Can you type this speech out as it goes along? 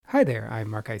Hi there, I'm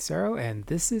Mark Isero, and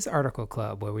this is Article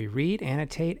Club, where we read,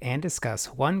 annotate, and discuss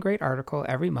one great article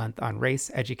every month on race,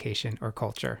 education, or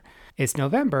culture. It's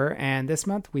November, and this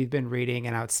month we've been reading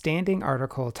an outstanding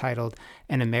article titled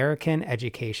An American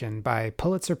Education by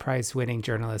Pulitzer Prize winning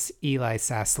journalist Eli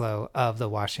Saslow of the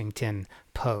Washington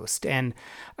Post. And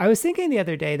I was thinking the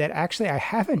other day that actually I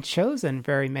haven't chosen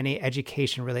very many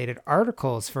education related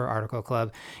articles for Article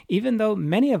Club, even though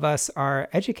many of us are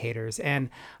educators. And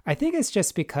I think it's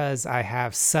just because I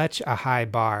have such a high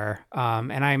bar.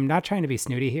 And I'm not trying to be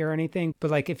snooty here or anything,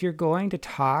 but like if you're going to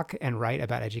talk and write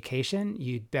about education,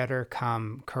 you'd better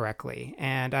come correctly.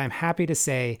 And I'm happy to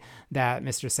say that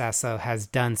Mr. Saslow has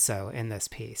done so in this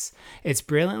piece. It's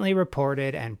brilliantly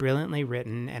reported and brilliantly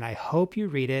written, and I hope you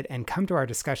read it and come to our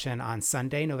discussion on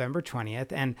Sunday, November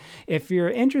 20th. And if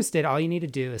you're interested, all you need to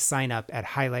do is sign up at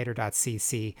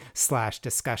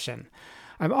highlighter.cc/discussion.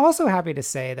 I'm also happy to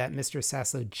say that Mr.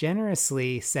 Saslow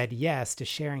generously said yes to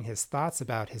sharing his thoughts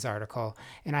about his article,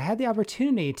 and I had the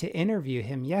opportunity to interview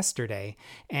him yesterday,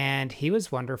 and he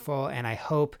was wonderful, and I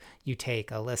hope you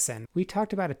take a listen. We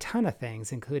talked about a ton of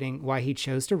things, including why he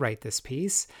chose to write this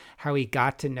piece, how he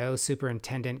got to know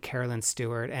Superintendent Carolyn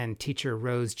Stewart and teacher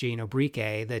Rose Jean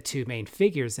Obrique, the two main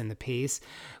figures in the piece.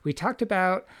 We talked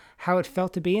about how it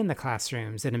felt to be in the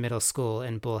classrooms in a middle school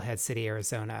in Bullhead City,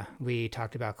 Arizona. We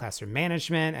talked about classroom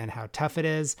management and how tough it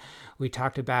is. We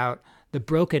talked about the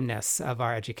brokenness of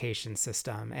our education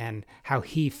system and how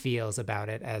he feels about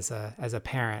it as a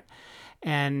parent.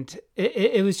 And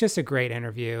it was just a great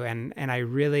interview, and I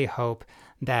really hope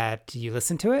that you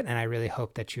listen to it, and I really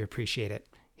hope that you appreciate it.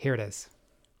 Here it is.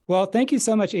 Well, thank you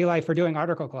so much, Eli, for doing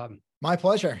Article Club. My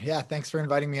pleasure. Yeah, thanks for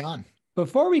inviting me on.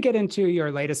 Before we get into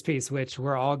your latest piece, which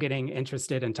we're all getting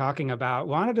interested in talking about,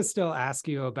 wanted to still ask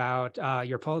you about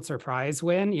your Pulitzer Prize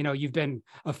win. You know, you've been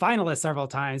a finalist several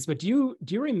times, but do you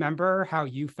remember how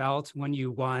you felt when you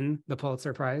won the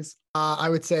Pulitzer Prize? I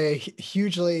would say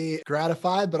hugely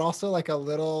gratified, but also like a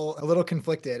little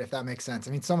conflicted, if that makes sense.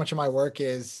 I mean, so much of my work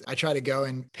is I try to go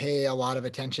and pay a lot of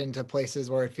attention to places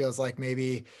where it feels like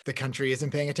maybe the country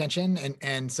isn't paying attention.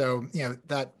 And so,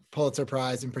 that Pulitzer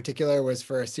Prize in particular was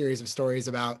for a series of stories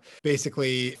about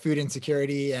basically food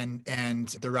insecurity and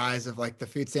the rise of like the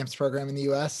food stamps program in the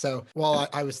US. So while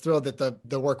I was thrilled that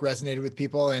the work resonated with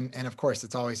people, and of course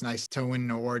it's always nice to win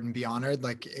an award and be honored,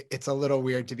 like it's a little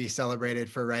weird to be celebrated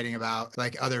for writing about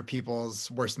like other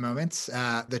people's worst moments.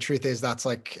 The truth is that's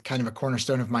like kind of a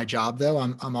cornerstone of my job though.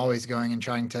 I'm always going and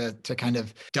trying to kind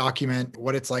of document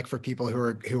what it's like for people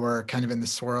who are kind of in the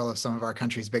swirl of some of our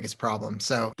country's biggest problems.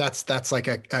 So that's like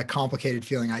a complicated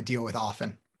feeling I deal with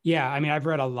often. Yeah, I mean, I've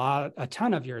read a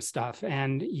ton of your stuff,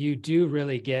 and you do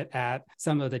really get at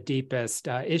some of the deepest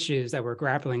issues that we're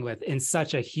grappling with in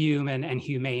such a human and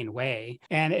humane way.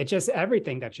 And it's just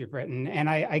everything that you've written. And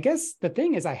I guess the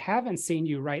thing is, I haven't seen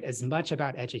you write as much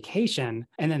about education.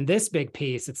 And then this big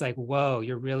piece, it's like, whoa,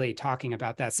 you're really talking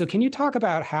about that. So can you talk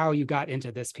about how you got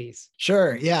into this piece?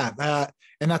 Sure. Yeah.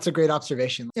 And that's a great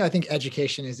observation. I think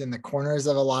education is in the corners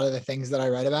of a lot of the things that I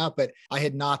write about, but I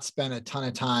had not spent a ton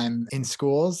of time in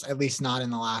schools, at least not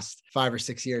in the last 5 or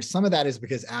 6 years. Some of that is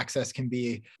because access can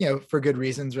be, for good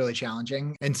reasons, really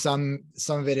challenging. And some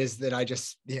of it is that I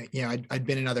just, I'd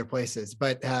been in other places.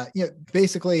 But,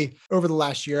 basically over the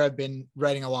last year, I've been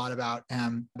writing a lot about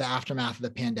the aftermath of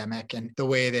the pandemic and the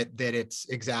way that it's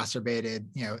exacerbated,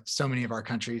 so many of our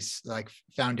country's like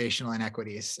foundational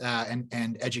inequities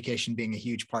and education being a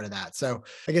huge part of that. So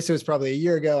I guess it was probably a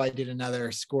year ago, I did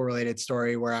another school related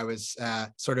story where I was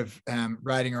sort of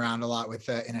riding around a lot with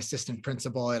an assistant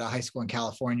principal at a high school in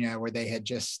California where they had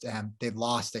just, they'd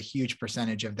lost a huge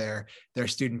percentage of their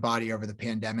student body over the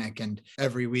pandemic. And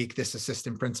every week this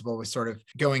assistant principal was sort of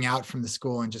going out from the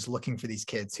school and just looking for these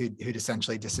kids who'd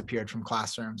essentially disappeared from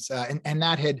classrooms. And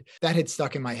that had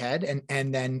stuck in my head.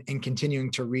 And then in continuing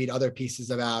to read other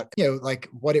pieces about, like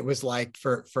what it was like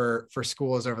for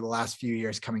schools over the last few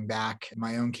years coming back,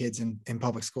 my own kids in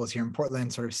public schools here in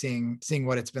Portland, sort of seeing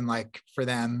what it's been like for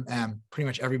them. Pretty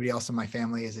much everybody else in my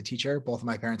family is a teacher. Both of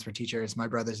my parents were teachers. My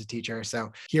brother's a teacher.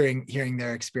 So hearing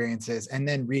their experiences and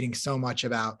then reading so much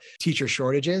about teacher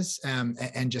shortages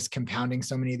and just compounding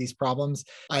so many of these problems,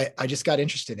 I just got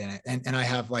interested in it. And I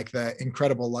have like the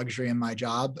incredible luxury in my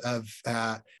job of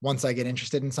once I get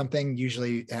interested in something,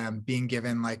 usually being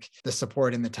given like the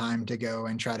support and the time to go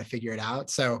and try to figure it out.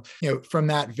 So, from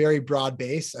that very broad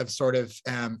base of sort of,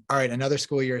 all right, another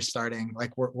school year is starting,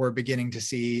 like we're beginning to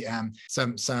see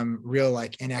some real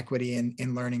like inequity in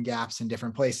in learning gaps in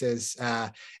different places.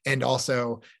 And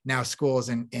also now schools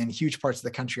in huge parts of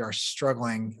the country are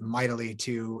struggling mightily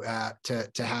to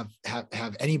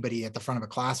have anybody at the front of a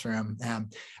classroom.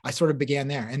 I sort of began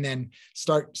there, and then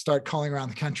start calling around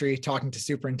the country, talking to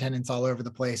superintendents all over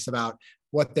the place about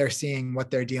what they're seeing, what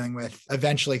they're dealing with.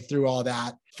 Eventually, through all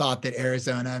that, thought that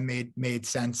Arizona made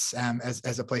sense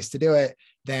as a place to do it.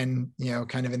 Then,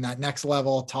 kind of in that next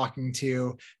level, talking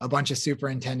to a bunch of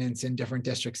superintendents in different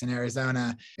districts in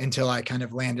Arizona until I kind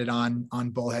of landed on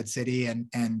Bullhead City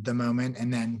and the moment,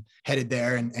 and then headed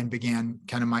there and began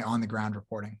kind of my on the ground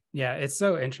reporting. Yeah, it's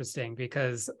so interesting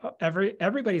because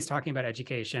everybody's talking about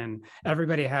education.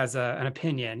 Everybody has an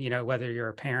opinion, whether you're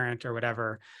a parent or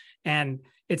whatever. And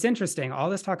it's interesting, all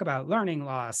this talk about learning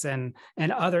loss and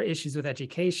other issues with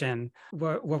education.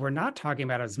 What we're not talking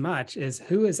about as much is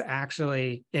who is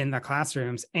actually in the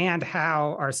classrooms and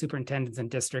how are superintendents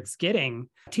and districts getting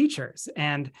teachers.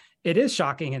 And it is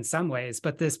shocking in some ways,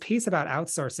 but this piece about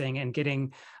outsourcing and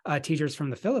getting teachers from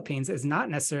the Philippines is not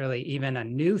necessarily even a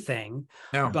new thing,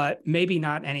 but maybe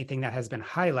not anything that has been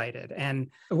highlighted. And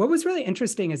what was really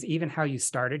interesting is even how you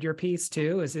started your piece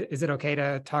too. Is it okay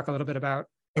to talk a little bit about?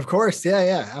 Of course.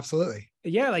 Yeah, absolutely.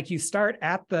 Yeah, like you start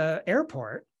at the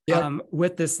airport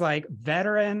with this like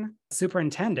veteran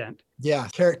superintendent. Yeah,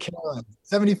 Carolyn,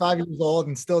 75 years old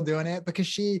and still doing it because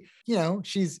she,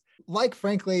 she's like,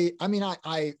 frankly, I mean,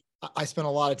 I spent a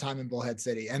lot of time in Bullhead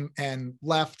City and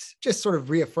left just sort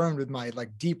of reaffirmed with my like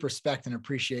deep respect and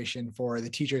appreciation for the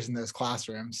teachers in those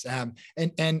classrooms. And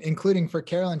including for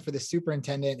Carolyn, for the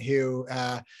superintendent who,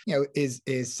 is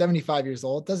 75 years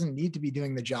old, doesn't need to be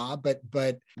doing the job,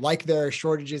 but like there are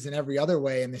shortages in every other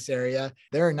way in this area,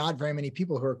 there are not very many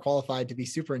people who are qualified to be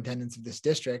superintendents of this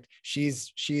district.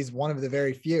 She's one of the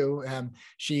very few.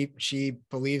 She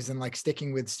believes in like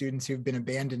sticking with students who've been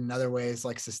abandoned in other ways,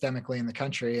 like systemically in the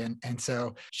country. And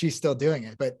so she's still doing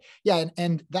it. But yeah,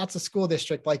 and that's a school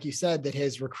district, like you said, that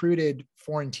has recruited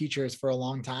foreign teachers for a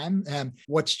long time.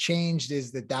 What's changed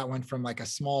is that went from like a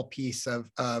small piece of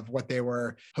what they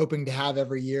were hoping to have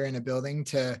every year in a building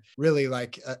to really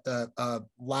like a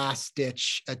last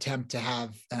ditch attempt to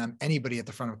have anybody at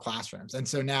the front of classrooms. And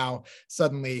so now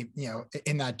suddenly,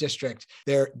 in that district,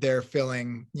 they're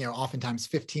filling, oftentimes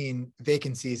 15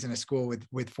 vacancies in a school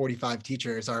with 45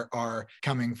 teachers are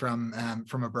coming from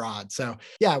abroad. So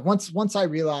yeah, once I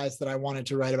realized that I wanted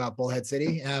to write about Bullhead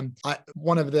City,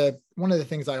 one of the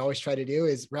things I always try to do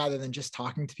is, rather than just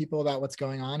talking to people about what's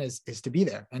going on, is to be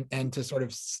there and to sort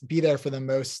of be there for the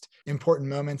most important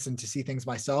moments and to see things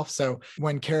myself. So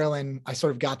when I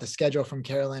sort of got the schedule from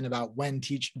Carolyn about when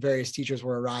various teachers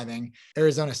were arriving.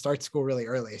 Arizona starts school really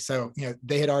early. So,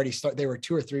 they had already they were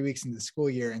 2 or 3 weeks into the school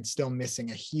year and still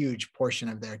missing a huge portion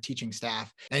of their teaching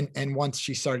staff. And once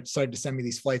she started to send me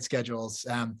these flight schedules,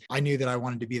 I knew that I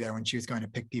wanted to be there when she was going to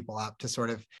pick people up to sort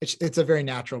of, it's a very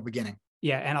natural beginning.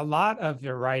 Yeah. And a lot of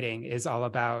your writing is all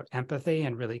about empathy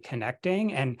and really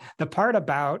connecting. And the part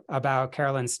about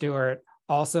Carolyn Stewart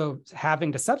also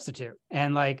having to substitute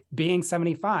and like being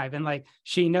 75 and like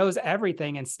she knows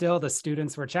everything and still the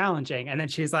students were challenging. And then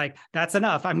she's like, that's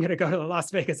enough. I'm going to go to the Las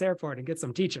Vegas airport and get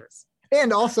some teachers.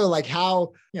 And also like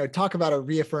how, talk about a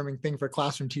reaffirming thing for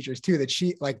classroom teachers too, that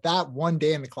she, like that one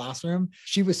day in the classroom,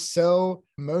 she was so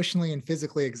emotionally and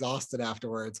physically exhausted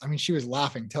afterwards. I mean, she was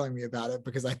laughing, telling me about it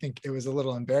because I think it was a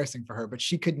little embarrassing for her, but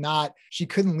she couldn't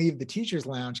leave the teacher's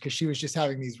lounge because she was just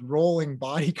having these rolling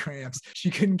body cramps. She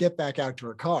couldn't get back out to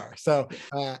her car. So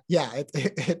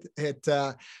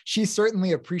she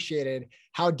certainly appreciated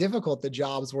how difficult the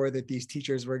jobs were that these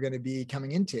teachers were going to be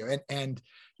coming into. And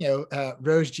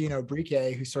Rose Jean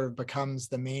Obrique, who sort of becomes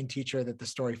the main teacher that the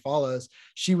story follows,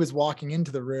 she was walking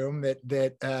into the room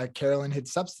that Carolyn had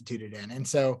substituted in. And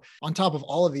so on top of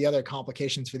all of the other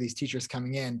complications for these teachers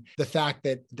coming in, the fact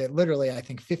that literally, I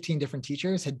think 15 different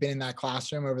teachers had been in that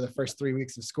classroom over the first 3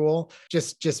 weeks of school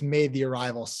just made the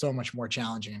arrival so much more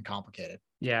challenging and complicated.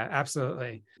 Yeah,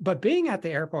 absolutely. But being at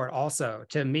the airport also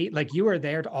to meet, like you were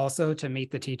there to meet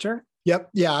the teacher. Yep.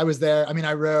 Yeah, I was there. I mean,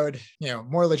 I rode,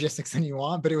 more logistics than you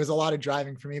want, but it was a lot of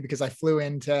driving for me because I flew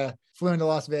into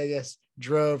Las Vegas,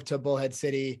 drove to Bullhead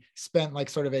City, spent like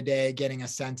sort of a day getting a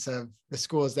sense of the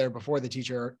schools there before the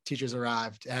teachers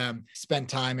arrived. Spent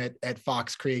time at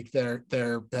Fox Creek, their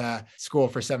school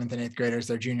for 7th and 8th graders,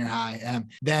 their junior high.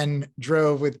 Then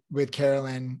drove with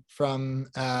Carolyn from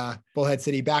Bullhead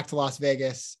City back to Las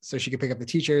Vegas so she could pick up the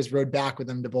teachers, rode back with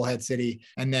them to Bullhead City,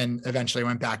 and then eventually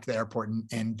went back to the airport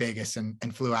in Vegas and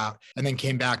flew out, and then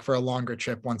came back for a longer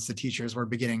trip once the teachers were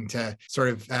beginning to sort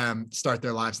of start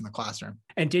their lives in the classroom.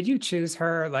 And did you choose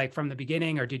her like from the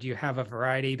beginning, or did you have a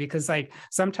variety? Because like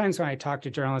sometimes when I talk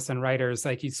to journalists and writers,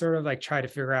 like you sort of like try to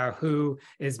figure out who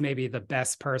is maybe the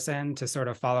best person to sort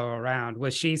of follow around.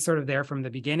 Was she sort of there from the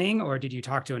beginning, or did you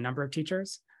talk to a number of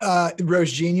teachers?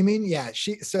 Rose Jean, you mean? Yeah,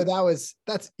 so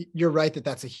that's you're right that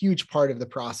that's a huge part of the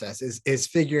process is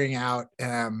figuring out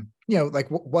like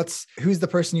who's the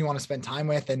person you want to spend time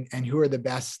with, and who are the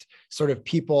best sort of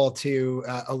people to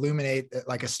illuminate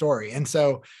like a story. And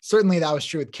so certainly that was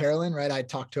true with Carolyn, right? I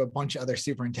talked to a bunch of other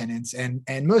superintendents, and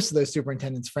most of those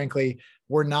superintendents, frankly,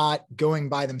 were not going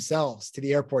by themselves to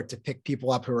the airport to pick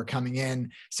people up who were coming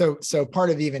in. So part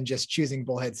of even just choosing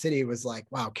Bullhead City was like,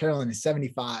 wow, Carolyn is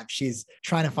 75. She's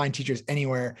trying to find teachers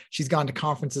anywhere. She's gone to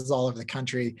conferences all over the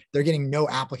country. They're getting no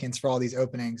applicants for all these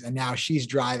openings. And now she's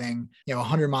driving,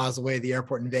 100 miles away to the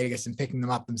airport in Vegas and picking them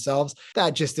up themselves.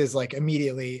 That just is like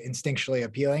immediately instinctually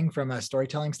appealing from a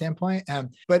storytelling standpoint.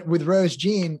 But with Rose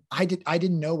Jean, I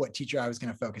didn't know what teacher I was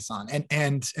going to focus on.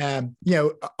 And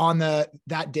on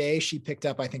that day, she picked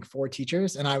up, I think, 4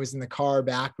 teachers, and I was in the car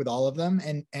back with all of them.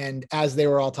 And as they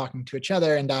were all talking to each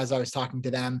other, and as I was talking to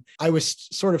them, I was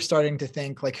sort of starting to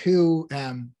think like whose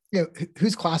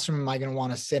classroom am I going to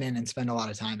want to sit in and spend a lot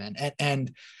of time in?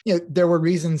 And there were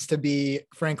reasons to be,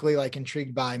 frankly, like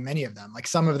intrigued by many of them. Like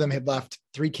some of them had left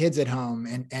 3 kids at home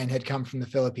and had come from the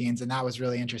Philippines, and that was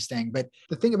really interesting. But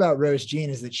the thing about Rose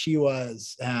Jean is that she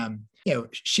was,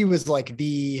 she was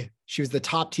the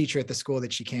top teacher at the school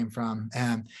that she came from.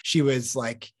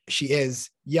 She is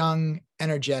young,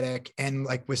 energetic, and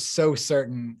like was so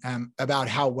certain about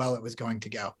how well it was going to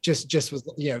go. Just was,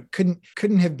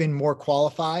 couldn't have been more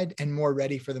qualified and more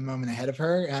ready for the moment ahead of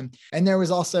her. And there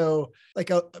was also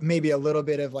like maybe a little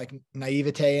bit of like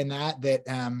naivete in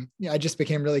that I just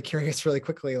became really curious really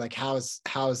quickly, like how's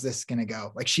this going to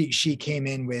go? Like she came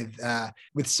in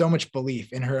with so much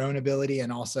belief in her own ability,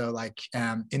 and also like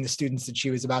in the students that she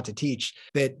was about to teach,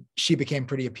 that she became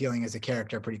pretty appealing as a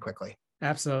character pretty quickly.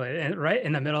 Absolutely. And right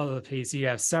in the middle of the piece, you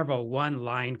have several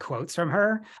one-line quotes from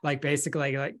her, like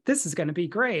basically like, this is going to be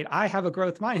great. I have a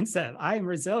growth mindset. I am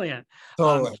resilient.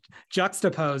 Totally.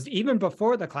 Juxtaposed, even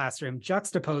before the classroom,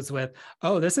 juxtaposed with,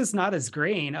 oh, this is not as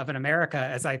green of an America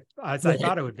as I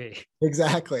thought it would be.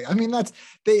 Exactly. I mean, that's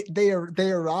they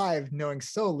arrived knowing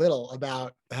so little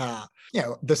about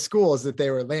the schools that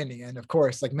they were landing in. Of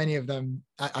course, like many of them,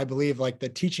 I believe, like the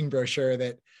teaching brochure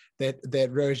that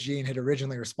Rose Jean had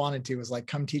originally responded to was like,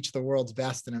 come teach the world's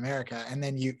best in America. And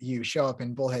then you show up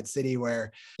in Bullhead City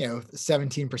where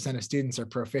 17% of students are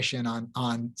proficient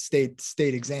on state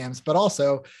exams, but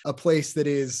also a place that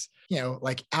is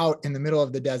like out in the middle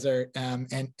of the desert,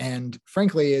 and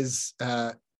frankly is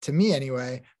to me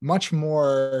anyway, much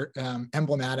more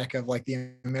emblematic of like the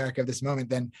America of this moment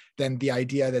than the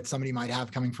idea that somebody might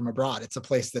have coming from abroad. It's a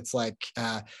place that's like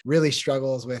really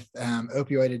struggles with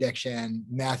opioid addiction,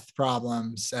 meth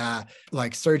problems,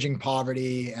 like surging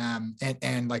poverty,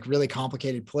 and like really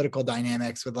complicated political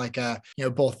dynamics with like a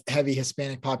both heavy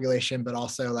Hispanic population, but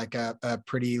also like a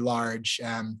pretty large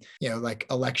like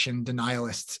election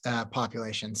denialist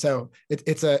population. So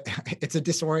it's a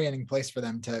disorienting place for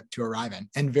them to arrive in,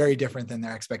 and very different than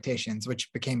their expectations, which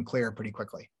became clear pretty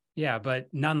quickly. Yeah, but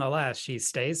nonetheless, she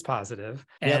stays positive.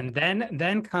 And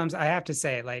then comes, I have to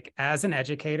say, like as an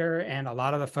educator, and a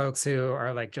lot of the folks who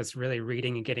are like just really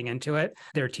reading and getting into it,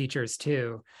 they're teachers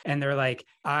too. And they're like,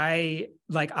 I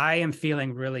am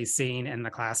feeling really seen in the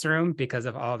classroom because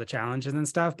of all the challenges and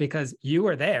stuff, because you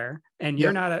were there, and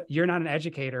you're not an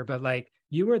educator, but like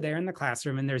you were there in the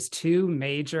classroom, and there's 2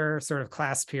 major sort of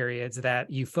class periods that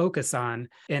you focus on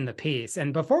in the piece.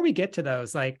 And before we get to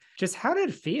those, like just how did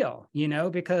it feel,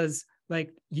 because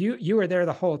like you were there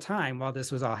the whole time while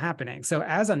this was all happening. So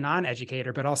as a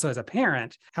non-educator, but also as a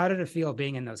parent, how did it feel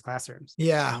being in those classrooms?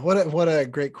 Yeah, what a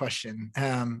great question.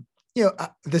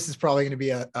 This is probably going to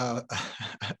be a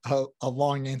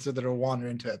long answer that'll wander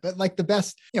into it, but like the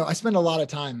best, I spend a lot of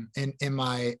time in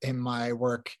my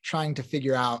work trying to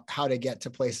figure out how to get to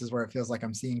places where it feels like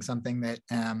I'm seeing something that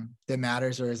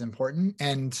matters or is important.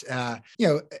 And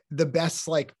the best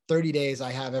like 30 days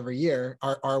I have every year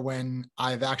are when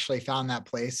I've actually found that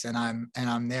place, and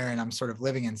I'm there, and I'm sort of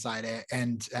living inside it.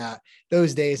 And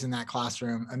those days in that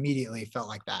classroom immediately felt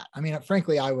like that. I mean,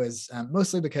 frankly, I was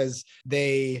mostly because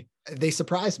they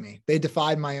surprised me. They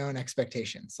defied my own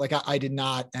expectations. Like I did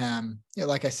not,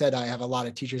 like I said, I have a lot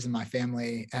of teachers in my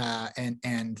family,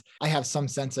 and I have some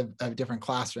sense of different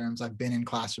classrooms. I've been in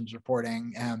classrooms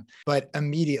reporting, but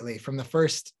immediately from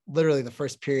literally the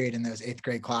first period in those 8th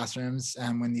grade classrooms,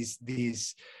 when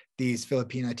these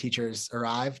Filipino teachers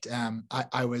arrived,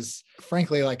 I was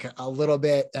frankly like a little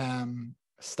bit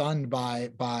stunned by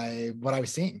what I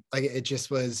was seeing. Like it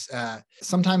just was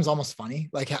sometimes almost funny,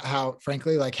 like how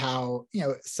frankly, like how, you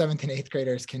know, seventh and eighth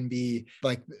graders can be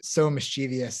like so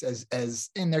mischievous as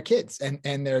and they're kids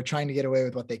and they're trying to get away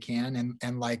with what they can.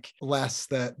 And like Les,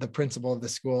 the principal of the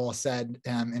school, said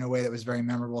in a way that was very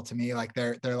memorable to me, like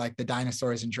they're like the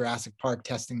dinosaurs in Jurassic Park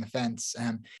testing the fence.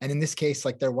 And in this case,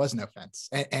 like there was no fence.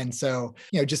 And so,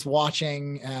 you know, just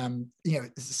watching, you know,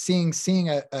 seeing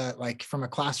a like from a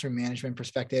classroom management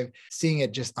perspective, seeing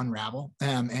it just unravel,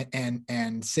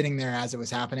 and sitting there as it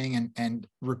was happening and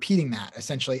repeating that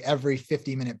essentially every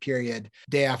 50-minute period,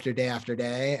 day after day after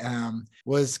day,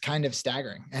 was kind of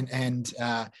staggering. And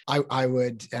I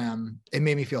would, it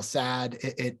made me feel sad.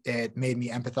 It made me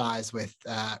empathize with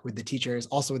the teachers,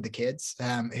 also with the kids,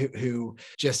 who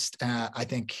just I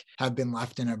think have been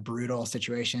left in a brutal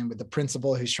situation, with the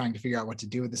principal who's trying to figure out what to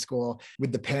do with the school,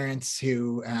 with the parents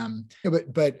who,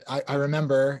 but I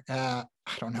remember, I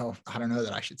don't know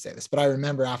that I should say this, but I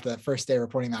remember after that first day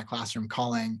reporting that classroom,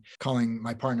 calling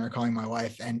my partner, calling my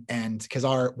wife, and because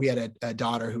we had a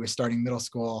daughter who was starting middle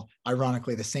school,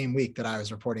 ironically the same week that I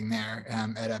was reporting there,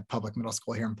 at a public middle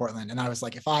school here in Portland. And I was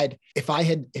like, if I'd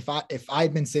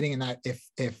been sitting in that,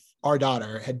 if our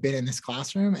daughter had been in this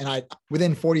classroom, and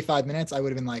within 45 minutes, I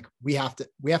would have been like, we have to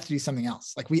do something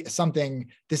else. Like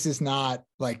this is not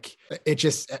like,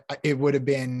 it would have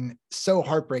been so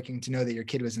heartbreaking to know that your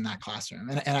kid was in that classroom.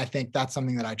 And I think that's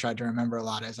something that I tried to remember a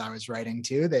lot as I was writing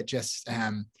too, that just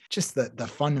the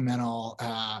fundamental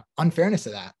unfairness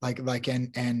of that,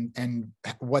 and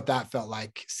what that felt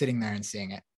like sitting there and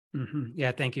seeing it. Mm-hmm.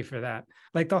 Yeah, thank you for that.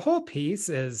 Like the whole piece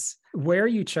is where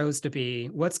you chose to be,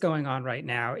 what's going on right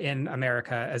now in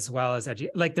America, as well as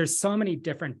like there's so many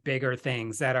different bigger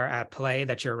things that are at play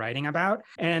that you're writing about.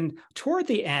 And toward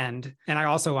the end, and I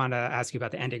also want to ask you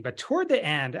about the ending, but toward the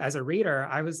end, as a reader,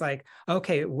 I was like,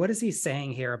 okay, what is he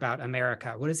saying here about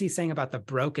America? What is he saying about the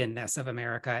brokenness of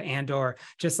America, and or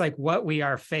just like what we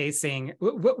are facing,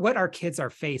 what our kids are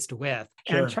faced with?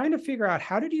 Sure. And I'm trying to figure out,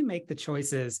 how did you make the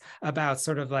choices about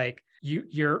sort of like,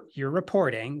 you're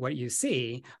reporting what you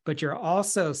see, but you're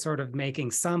also sort of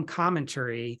making some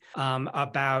commentary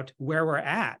about where we're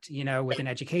at, you know, with an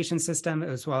education system,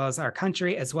 as well as our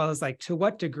country, as well as like, to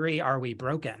what degree are we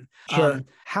broken? Sure.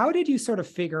 How did you sort of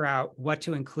figure out what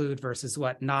to include versus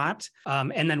what not,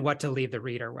 and then what to leave the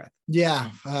reader with? Yeah,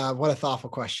 what a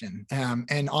thoughtful question.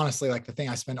 And honestly, like the thing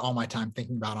I spend all my time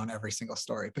thinking about on every single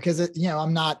story, because you know,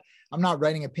 I'm not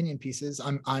writing opinion pieces.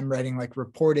 I'm writing like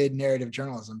reported narrative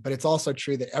journalism. But it's also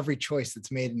true that every choice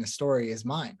that's made in a story is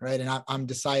mine, right? And I'm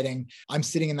deciding. I'm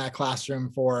sitting in that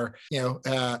classroom for, you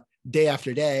know, day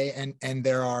after day, and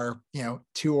there are, you know,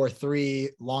 2 or 3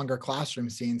 longer classroom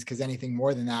scenes, because anything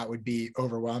more than that would be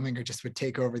overwhelming or just would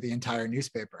take over the entire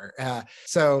newspaper.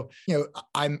 So, you know,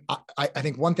 I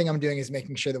think one thing I'm doing is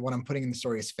making sure that what I'm putting in the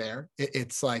story is fair.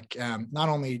 It's like not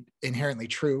only inherently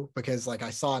true because like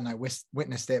I saw it and I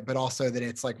witnessed it, but also that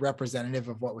it's like representative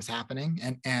of what was happening,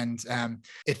 and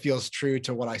it feels true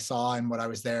to what I saw and what I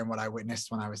was there and what I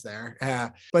witnessed when I was there.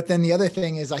 But then the other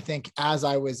thing is, I think as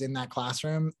I was in that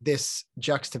classroom, this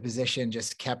juxtaposition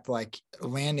just kept like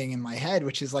landing in my head,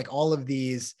 which is like all of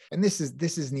these, and this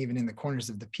isn't even in the corners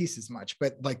of the piece as much,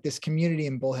 but like this community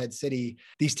in Bullhead City,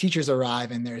 these teachers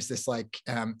arrive and there's this like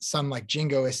some like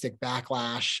jingoistic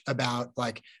backlash about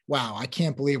like, wow, I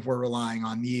can't believe we're relying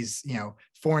on these, you know,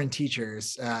 foreign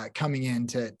teachers coming in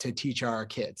to teach our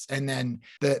kids. And then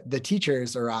the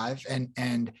teachers arrive,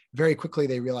 and very quickly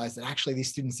they realize that actually these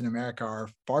students in America are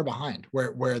far behind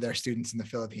where their students in the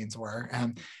Philippines were.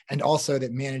 And also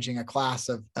that managing a class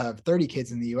of 30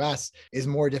 kids in the US is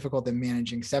more difficult than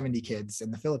managing 70 kids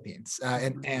in the Philippines.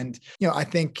 And you know, I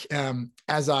think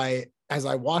as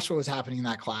I watched what was happening in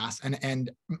that class,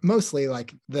 and mostly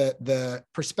like the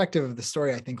perspective of the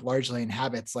story, I think largely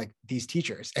inhabits like these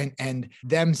teachers and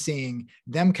them seeing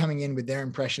them coming in with their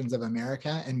impressions of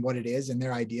America and what it is and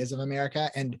their ideas of America.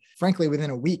 And frankly, within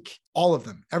a week, all of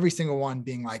them, every single one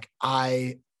being like,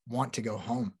 I want to go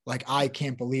home. Like, I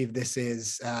can't believe this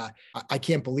is, I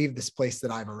can't believe this place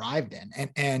that I've arrived in.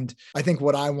 And I think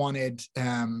what I wanted,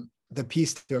 the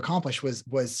piece to accomplish was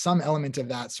some element of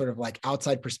that sort of like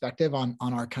outside perspective on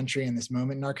our country and this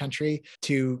moment in our country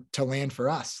to land for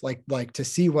us, like to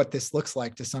see what this looks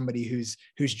like to somebody who's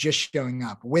just showing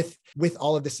up with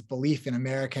all of this belief in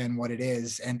America and what it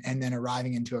is, and then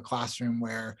arriving into a classroom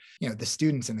where, you know, the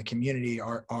students and the community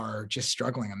are just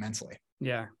struggling immensely.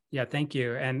 Yeah. Yeah. Thank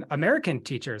you. And American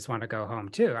teachers want to go home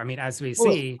too. I mean, as we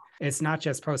Totally. see, it's not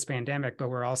just post pandemic, but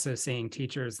we're also seeing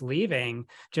teachers leaving,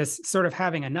 just sort of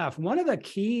having enough. One of the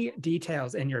key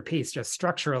details in your piece, just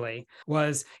structurally,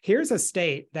 was here's a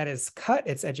state that has cut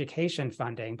its education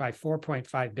funding by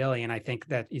 4.5 billion. I think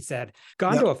that you said,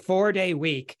 gone to Yep. a 4-day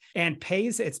week and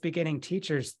pays its beginning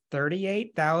teachers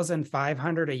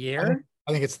 38,500 a I think year.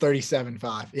 I think it's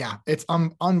 37.5. Yeah, it's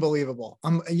unbelievable.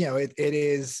 It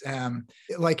is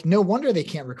like no wonder they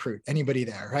can't recruit anybody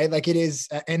there, right? Like it is,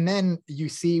 and then you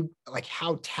see like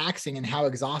how taxing and how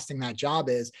exhausting that job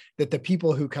is. That the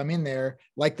people who come in there,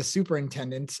 like the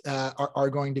superintendent, are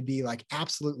going to be like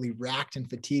absolutely racked and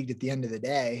fatigued at the end of the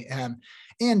day.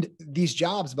 And these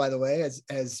jobs, by the way,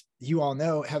 as you all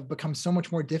know, have become so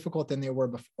much more difficult than they were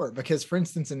before. Because, for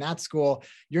instance, in that school,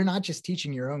 you're not just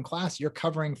teaching your own class; you're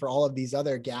covering for all of these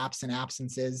other gaps and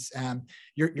absences.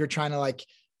 You're trying to like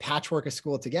patchwork a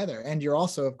school together, and you're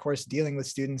also, of course, dealing with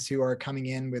students who are coming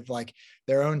in with like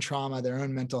their own trauma, their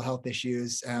own mental health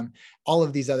issues, all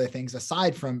of these other things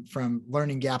aside from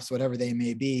learning gaps, whatever they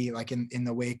may be, like in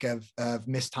the wake of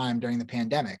missed time during the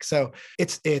pandemic. So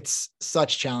it's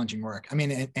such challenging work. I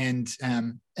mean,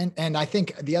 and I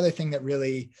think the other thing that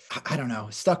really, I don't know,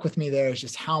 stuck with me there is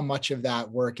just how much of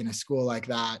that work in a school like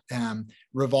that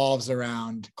revolves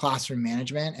around classroom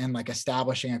management and like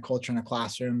establishing a culture in a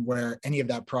classroom where any of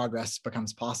that progress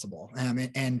becomes possible.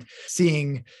 And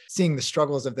seeing the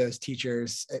struggles of those teachers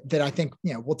that I think,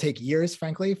 will take years,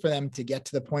 frankly, for them to get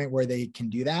to the point where they can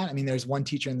do that. I mean, there's one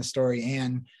teacher in the story,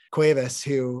 Anne Cuevas,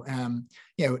 who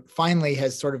finally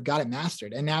has sort of got it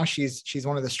mastered, and now she's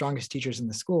one of the strongest teachers in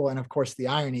the school. And of course, the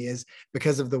irony is,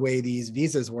 because of the way these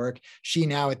visas work, she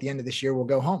now at the end of this year will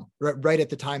go home right at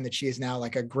the time that she is now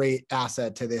like a great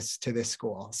asset to this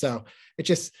school. So it's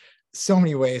just so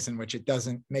many ways in which it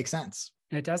doesn't make sense.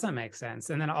 It doesn't make sense.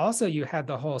 And then also you had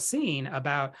the whole scene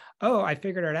about, oh, I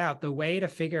figured it out. The way to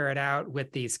figure it out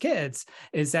with these kids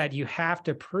is that you have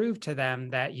to prove to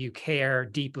them that you care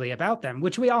deeply about them,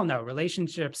 which we all know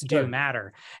relationships do Sure.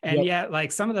 matter. And Yep. yet,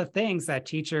 like some of the things that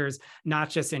teachers, not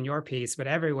just in your piece, but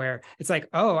everywhere, it's like,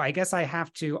 oh, I guess I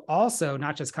have to also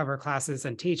not just cover classes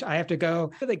and teach. I have to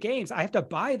go to the games. I have to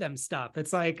buy them stuff.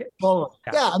 It's like, Well,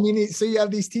 yeah. yeah. I mean, so you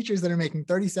have these teachers that are making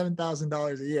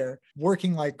 $37,000 a year,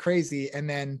 working like crazy, and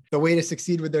then the way to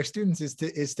succeed with their students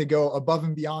is to go above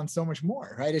and beyond so much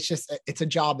more, right? It's a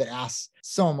job that asks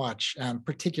so much,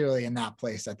 particularly in that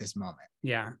place at this moment.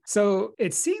 Yeah. So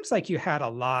it seems like you had a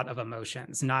lot of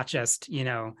emotions, not just,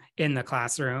 in the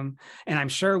classroom. And I'm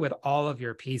sure with all of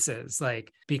your pieces,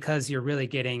 like, because you're really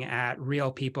getting at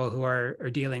real people who are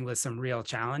dealing with some real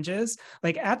challenges,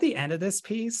 like at the end of this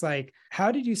piece, like,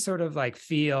 how did you sort of like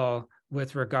feel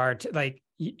with regard to like,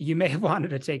 you may have wanted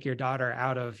to take your daughter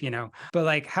out of, but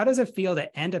like, how does it feel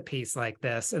to end a piece like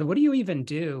this? And what do you even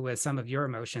do with some of your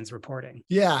emotions reporting?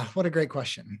 Yeah, what a great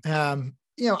question. I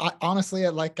honestly,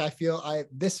 I feel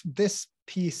this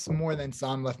piece more than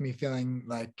some left me feeling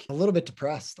like a little bit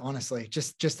depressed, honestly,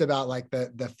 just about like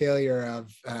the failure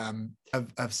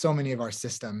of so many of our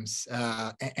systems,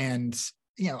 and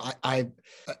I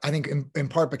think in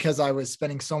part because I was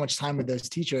spending so much time with those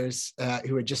teachers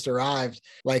who had just arrived,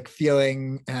 like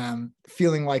feeling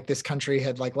like this country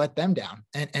had like let them down,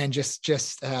 and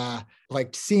just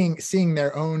like seeing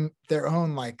their own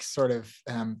like sort of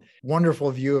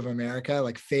wonderful view of America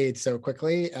like fade so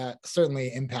quickly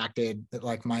certainly impacted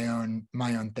like my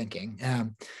own thinking.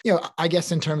 I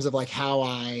guess in terms of like how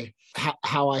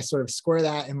I sort of square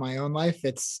that in my own life,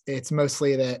 it's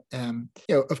mostly that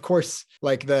of course,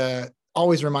 like the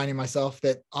always reminding myself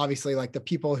that obviously like the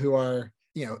people who are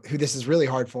who this is really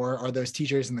hard for are those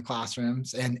teachers in the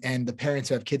classrooms and the parents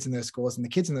who have kids in those schools and the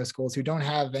kids in those schools who don't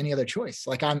have any other choice.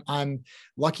 Like I'm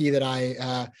lucky that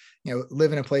I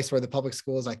live in a place where the public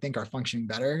schools I think are functioning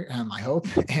better. I hope,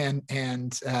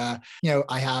 and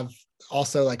I have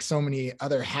also like so many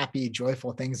other happy,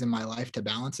 joyful things in my life to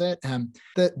balance it.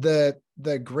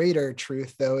 The greater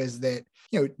truth though is that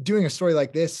doing a story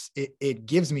like this, it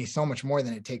gives me so much more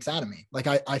than it takes out of me. Like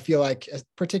I feel like,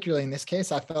 particularly in this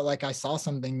case, I felt like I saw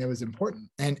something that was important,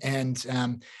 and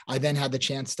I then had the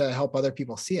chance to help other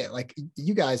people see it. Like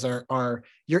you guys are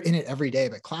you're in it every day,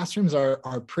 but classrooms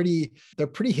are pretty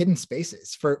hidden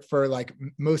spaces for like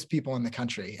most people in the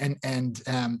country, and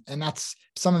that's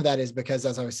some of that is because,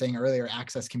 as I was saying earlier,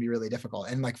 access can be really difficult.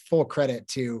 And like full credit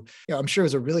to I'm sure it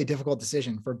was a really difficult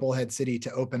decision for Bullhead City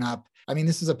to open up. I mean,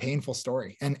 this is a painful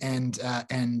story, and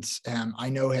I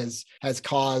know has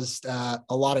caused a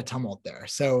lot of tumult there.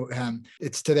 So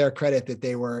it's to their credit that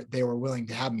they were willing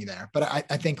to have me there. But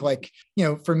I think like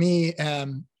for me,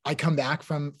 I come back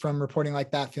from reporting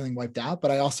like that feeling wiped out,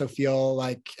 but I also feel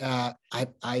like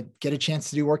I get a chance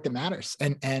to do work that matters.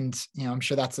 And I'm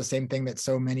sure that's the same thing that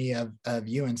so many of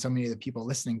you and so many of the people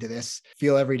listening to this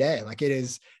feel every day. Like it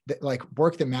is that, like,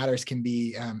 work that matters can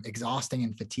be exhausting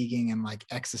and fatiguing and like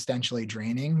existentially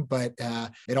draining, but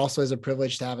it also is a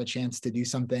privilege to have a chance to do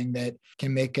something that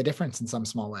can make a difference in some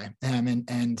small way.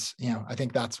 And I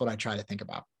think that's what I try to think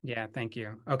about. Yeah, thank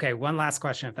you. Okay, one last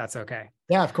question, if that's okay.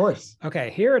 Yeah, of course. Okay,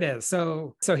 here it is.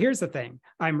 So here's the thing.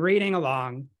 I'm reading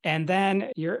along, and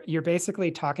then you're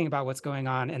basically talking about what's going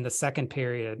on in the second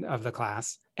period of the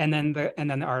class, and then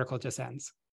the article just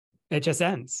ends. It just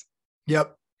ends.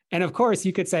 Yep. And of course,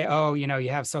 you could say, oh, you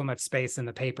have so much space in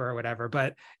the paper or whatever,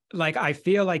 but like I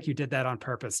feel like you did that on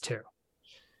purpose too.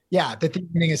 Yeah, the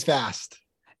beginning is fast.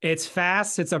 It's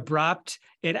fast, it's abrupt.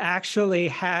 It actually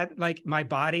had, like, my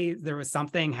body, there was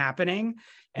something happening.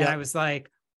 And I was like,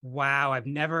 wow, I've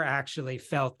never actually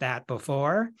felt that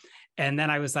before. And then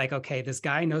I was like, okay, this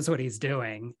guy knows what he's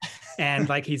doing. And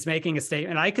like, he's making a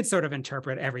statement. I could sort of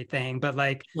interpret everything, but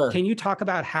like, Sure. Can you talk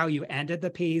about how you ended the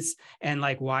piece and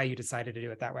like why you decided to do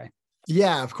it that way?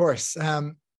 Yeah, of course.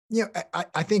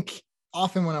 I think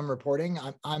often when I'm reporting,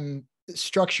 I'm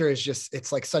structure is just,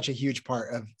 it's like such a huge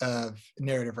part of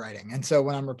narrative writing. And so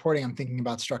when I'm reporting, I'm thinking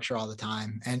about structure all the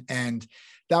time. And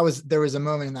there was a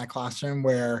moment in that classroom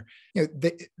where,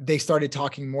 they started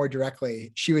talking more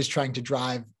directly. She was trying to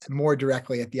drive more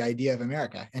directly at the idea of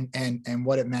America and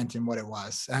what it meant and what it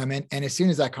was. And as soon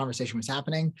as that conversation was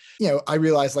happening, I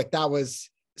realized like that was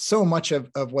so much of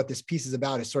what this piece is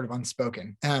about is sort of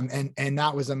unspoken. And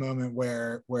that was a moment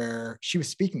where she was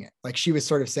speaking it. Like she was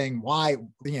sort of saying, why,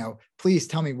 please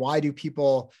tell me,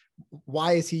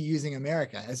 why is he using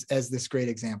America as this great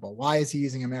example? Why is he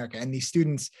using America? And these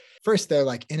students, first, their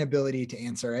like inability to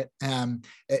answer it,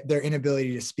 their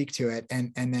inability to speak to it.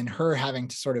 And then her having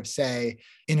to sort of say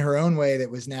in her own way that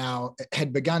was now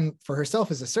had begun for herself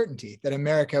as a certainty that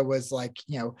America was like,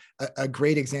 a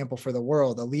great example for the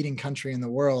world, a leading country in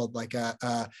the world, like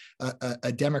a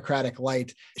democratic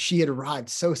light. She had arrived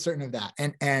so certain of that.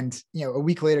 And a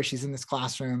week later, she's in this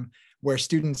classroom where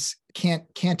students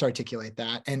can't articulate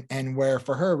that, and where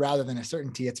for her, rather than a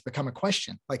certainty, it's become a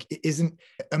question. Like, isn't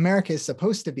America is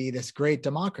supposed to be this great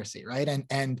democracy, right?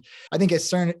 And I think as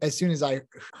soon as I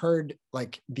heard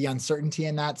like the uncertainty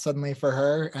in that suddenly for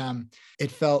her, it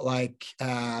felt like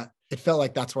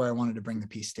that's where I wanted to bring the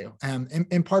piece to.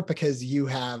 In part because you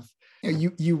have.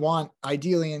 You want,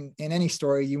 ideally in any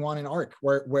story, you want an arc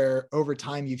where over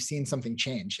time you've seen something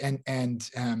change. And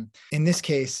in this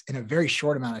case, in a very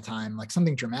short amount of time, like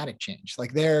something dramatic changed.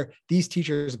 Like these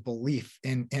teachers' belief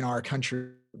in our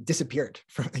country disappeared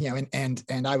from, and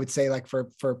I would say like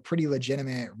for pretty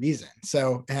legitimate reason.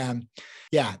 So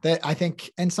that I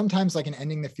think, and sometimes like an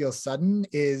ending that feels sudden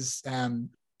is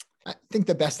I think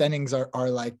the best endings are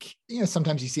like,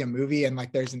 sometimes you see a movie and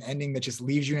like there's an ending that just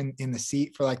leaves you in the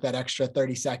seat for like that extra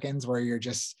 30 seconds where you're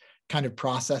just kind of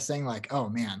processing like, oh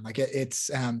man, like it's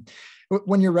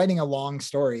when you're writing a long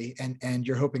story and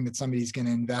you're hoping that somebody's going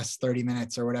to invest 30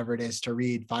 minutes or whatever it is to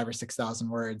read 5,000 or 6,000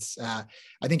 words.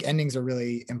 I think endings are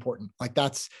really important. Like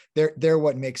they're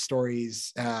what makes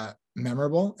stories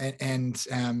memorable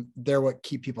and they're what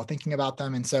keep people thinking about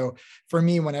them. And so for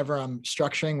me, whenever I'm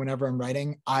structuring, whenever I'm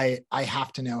writing, I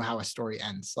have to know how a story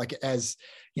ends. Like as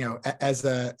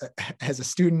a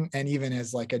student and even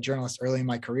as like a journalist early in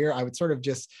my career, I would sort of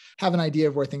just have an idea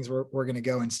of where things were going to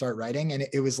go and start writing. And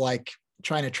it was like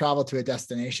trying to travel to a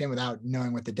destination without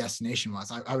knowing what the destination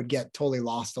was. I would get totally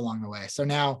lost along the way. So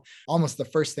now almost the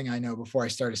first thing I know before I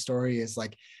start a story is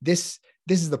like, this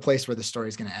is the place where the story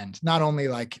is going to end. Not only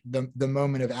like the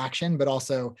moment of action, but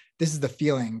also this is the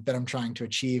feeling that I'm trying to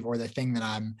achieve or the thing that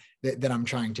I'm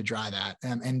trying to drive at.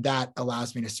 And that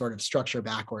allows me to sort of structure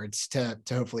backwards to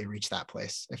hopefully reach that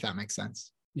place, if that makes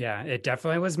sense. Yeah, it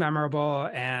definitely was memorable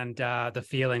and the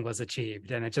feeling was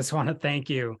achieved. And I just want to thank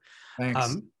you.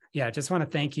 Thanks. Just want to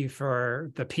thank you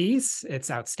for the piece. It's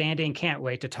outstanding. Can't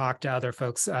wait to talk to other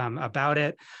folks about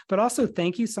it. But also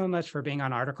thank you so much for being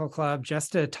on Article Club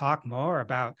just to talk more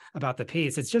about the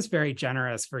piece. It's just very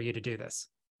generous for you to do this.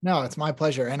 No, it's my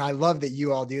pleasure. And I love that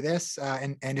you all do this.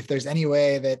 And if there's any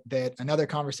way that another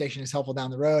conversation is helpful down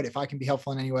the road, if I can be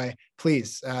helpful in any way,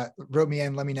 please wrote me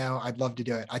in, let me know. I'd love to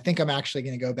do it. I think I'm actually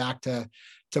going to go back to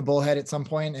Bullhead at some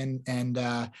point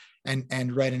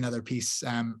and write another piece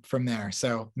from there.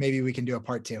 So maybe we can do a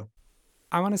part 2.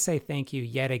 I want to say thank you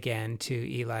yet again to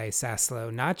Eli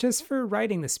Saslow, not just for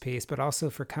writing this piece, but also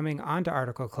for coming onto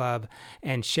Article Club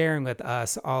and sharing with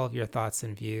us all of your thoughts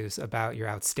and views about your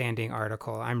outstanding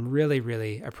article. I'm really,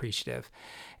 really appreciative.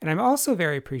 And I'm also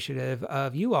very appreciative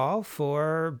of you all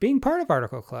for being part of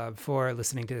Article Club, for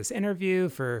listening to this interview,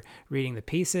 for reading the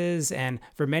pieces, and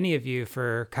for many of you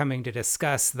for coming to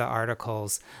discuss the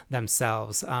articles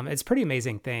themselves. It's a pretty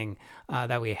amazing thing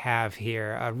that we have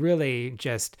here. Really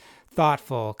just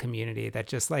thoughtful community that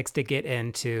just likes to get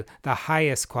into the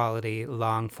highest quality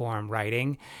long form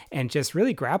writing and just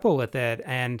really grapple with it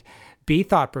and be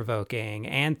thought-provoking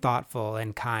and thoughtful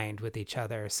and kind with each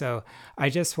other. So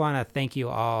I just want to thank you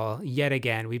all yet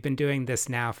again. We've been doing this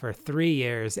now for 3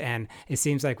 years, and it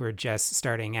seems like we're just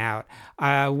starting out.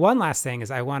 One last thing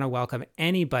is I want to welcome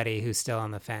anybody who's still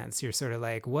on the fence. You're sort of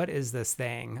like, what is this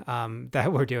thing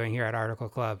that we're doing here at Article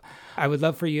Club? I would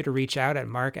love for you to reach out at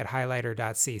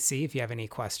mark@highlighter.cc if you have any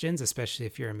questions, especially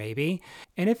if you're a maybe.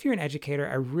 And if you're an educator,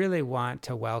 I really want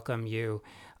to welcome you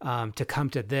to come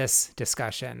to this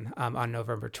discussion on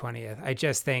November 20th. I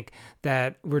just think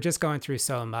that we're just going through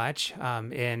so much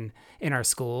in our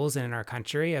schools and in our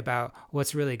country about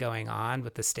what's really going on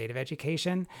with the state of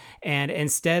education. And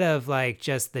instead of like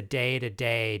just the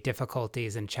day-to-day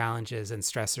difficulties and challenges and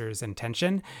stressors and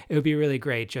tension, it would be really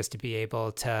great just to be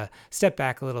able to step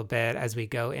back a little bit as we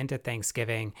go into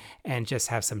Thanksgiving and just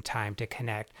have some time to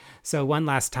connect. So one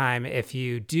last time, if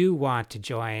you do want to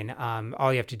join,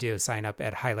 all you have to do is sign up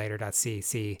at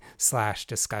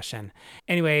highlighter.cc/discussion.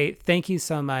 Anyway, thank you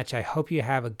so much. I hope you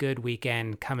have a good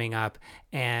weekend coming up.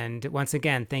 And once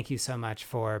again, thank you so much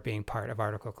for being part of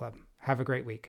Article Club. Have a great week.